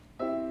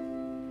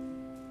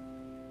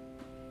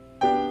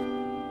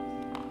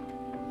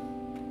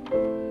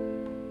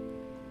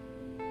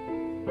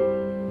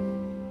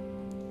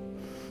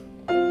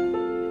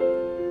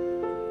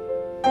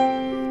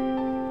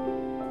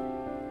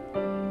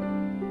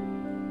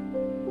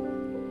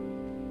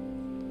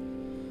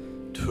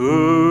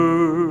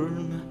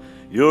Turn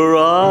your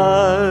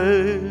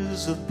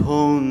eyes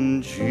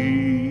upon Jesus.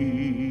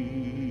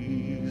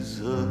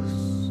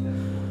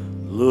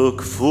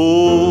 Look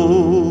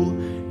full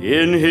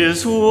in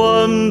his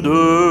wonderful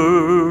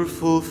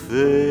face,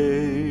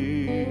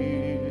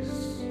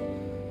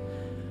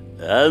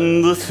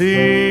 and the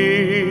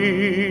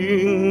things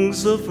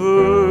of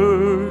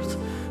earth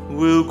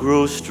will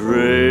grow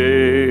strangely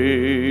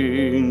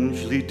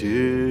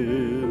dim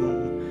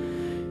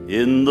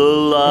in the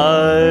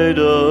light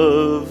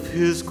of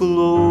his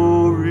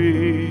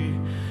glory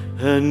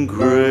and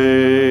grace.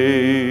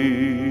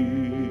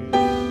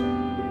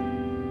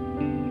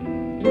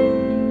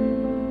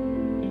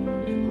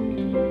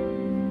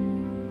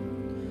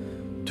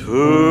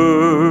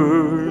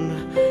 Turn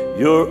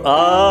your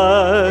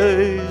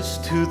eyes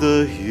to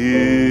the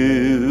hillside,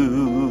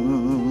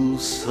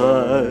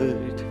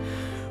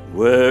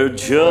 where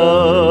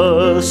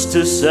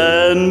justice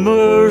and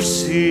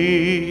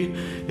mercy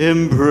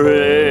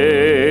embraced.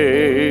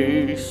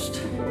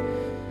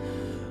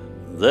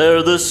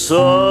 There the Son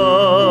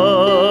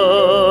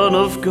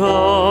of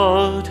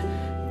God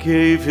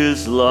gave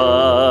his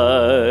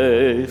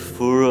life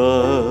for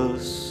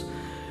us,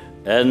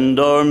 and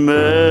our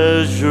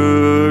measureless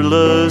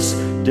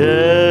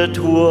debt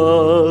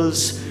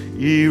was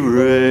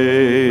erased.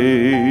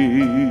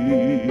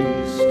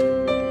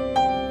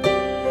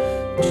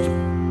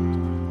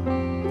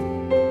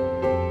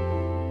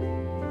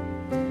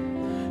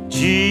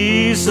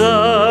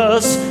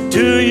 Jesus,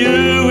 to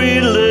you we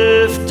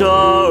lift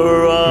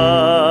our eyes.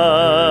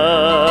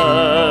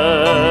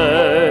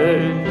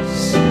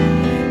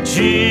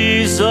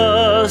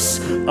 Jesus,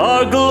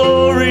 our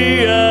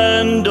glory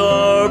and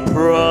our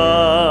prize.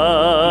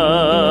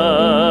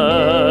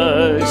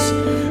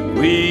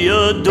 We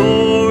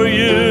adore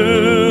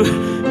you,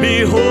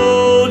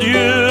 behold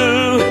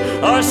you,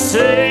 our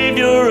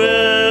Savior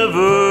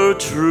ever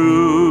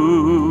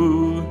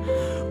true.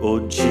 Oh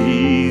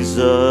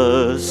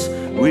Jesus,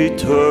 we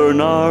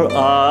turn our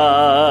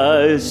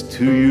eyes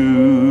to you.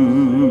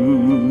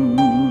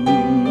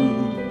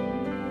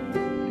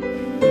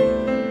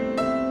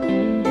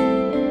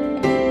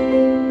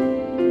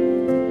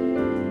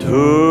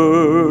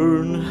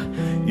 Turn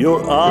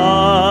your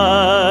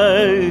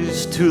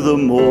eyes to the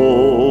morning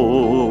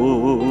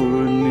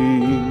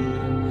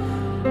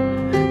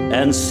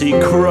and see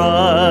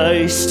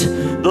Christ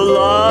the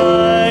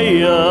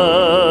Lion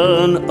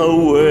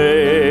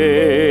awake.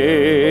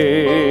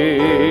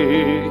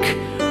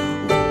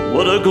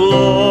 What a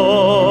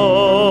glorious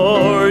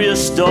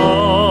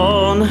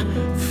dawn!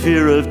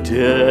 Fear of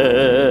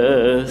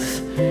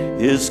death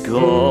is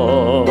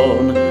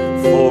gone,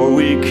 for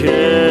we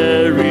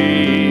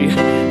carry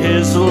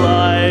his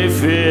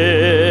life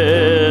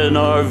in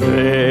our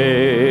veins.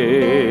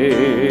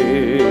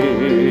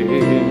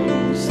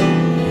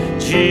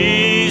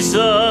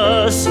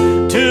 Jesus,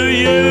 to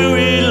you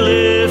we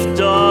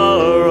lift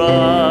our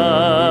eyes.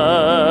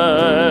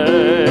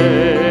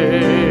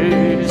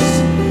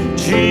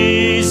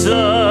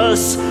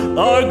 Jesus,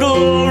 our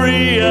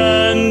glory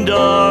and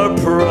our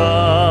prize.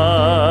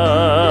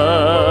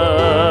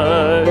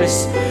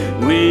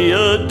 We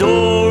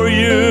adore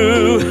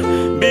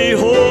you,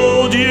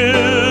 behold you,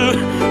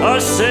 our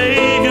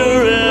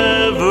Savior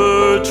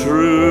ever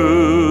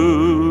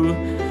true.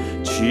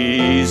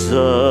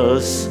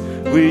 Jesus,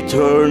 we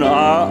turn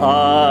our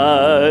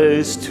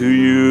eyes to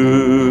you.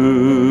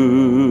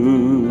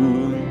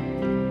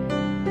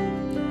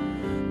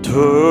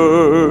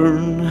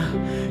 Turn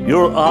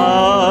your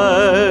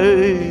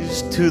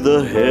eyes to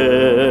the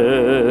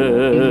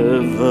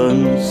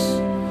heavens.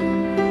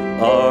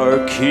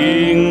 Our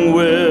King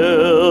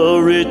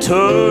will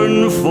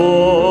return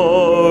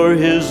for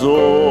his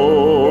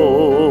own.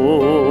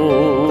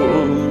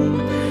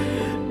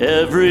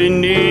 Every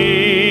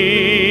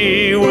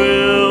knee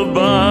will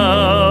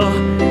bow,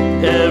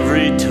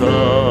 every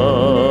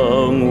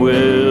tongue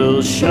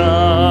will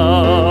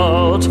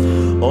shout,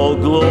 all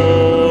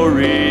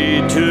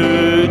glory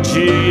to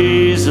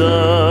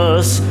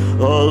Jesus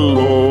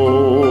alone.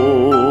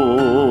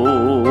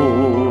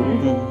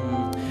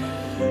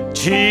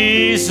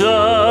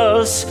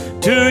 Jesus,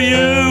 to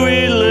you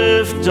we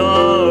lift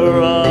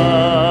our eyes.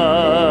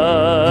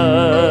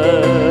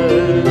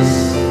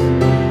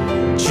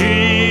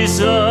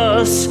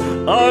 Jesus,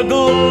 our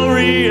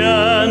glory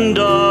and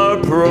our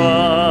prize.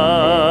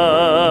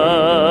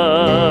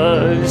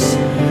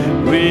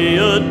 We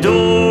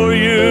adore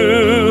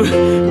you,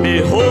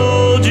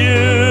 behold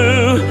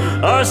you,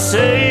 our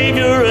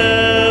Savior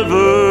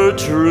ever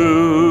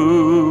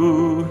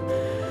true.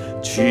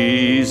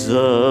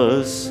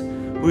 Jesus,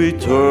 we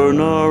turn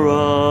our eyes.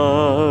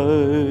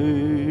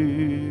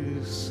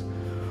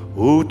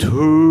 Oh,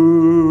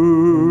 turn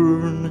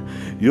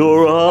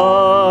your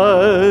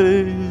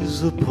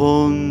eyes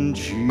upon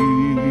Jesus.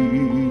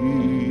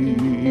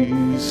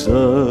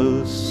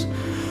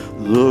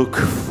 Look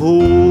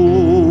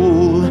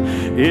full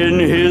in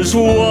his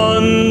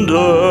wonderful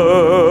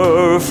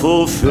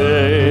face,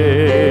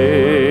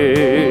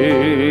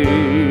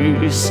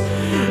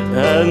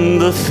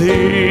 and the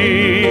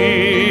things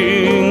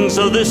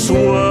things of this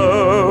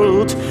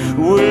world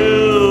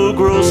will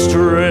grow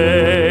strangely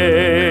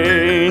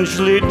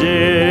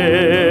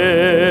dim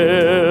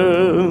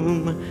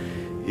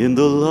in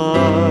the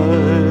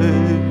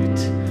light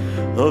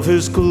of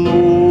His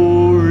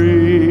glory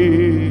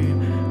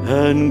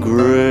and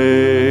grace.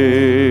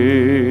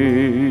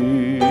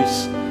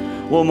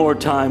 One more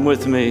time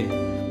with me.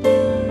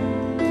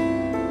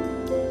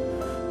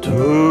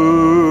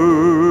 Turn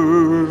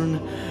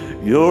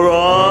your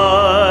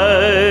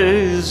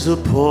eyes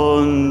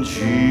upon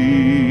Jesus.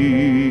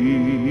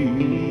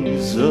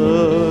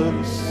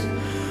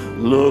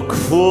 Look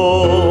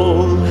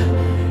full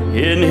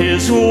in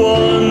His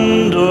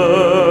wonderful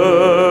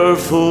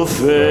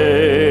face,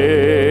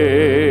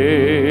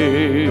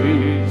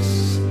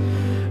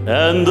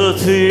 and the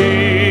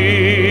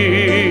things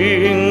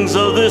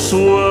of this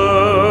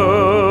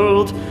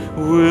world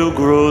will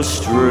grow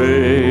strangely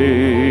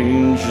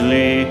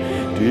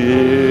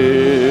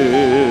dim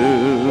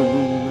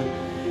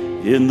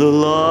in the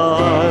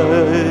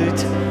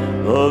light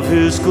of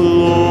His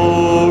glory